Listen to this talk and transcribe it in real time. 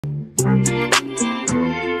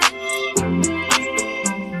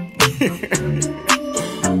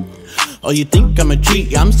Oh, you think I'm a treat?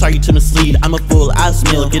 Yeah, I'm sorry to mislead. I'm a full ass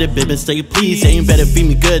meal. Get a bib and say please. Yeah, you better feed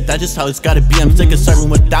me good. That's just how it's gotta be. I'm sick of serving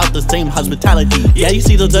without the same hospitality. Yeah, you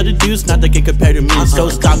see those other dudes, not that can compare to me. So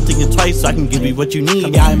stop thinking twice so I can give you what you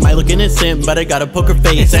need. Yeah, I might look innocent, but I got a poker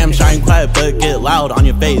face. Say I'm shy and quiet, but get loud on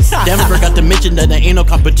your face. Damn, I forgot to mention that there ain't no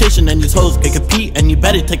competition, and these hoes can compete, and you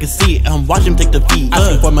better take a seat and watch them take defeat.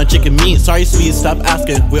 Asking for my chicken meat. Sorry, sweet, stop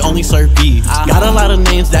asking. We only serve beef. Got a lot of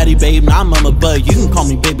names, daddy, babe, not mama, but you can call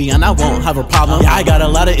me baby, and I won't have a problem. Yeah, I got a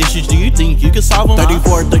lot of issues. Do you think you can solve them?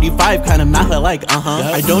 34, 35, kind of math I like.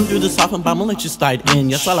 I don't do this often, but I'ma let you slide in.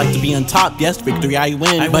 Yes, I like to be on top. Yes, victory, I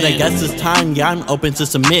win. But I guess it's time. Yeah, I'm open to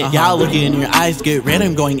submit. Yeah, I'll look you in your eyes, get red,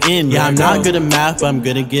 I'm going in. Yeah, I'm not good at math, but I'm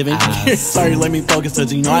good at giving. Sorry, let me focus,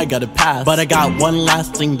 cause you know I gotta pass. But I got one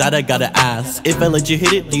last thing that I gotta ask. If I let you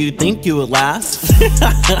hit it, do you think you would last?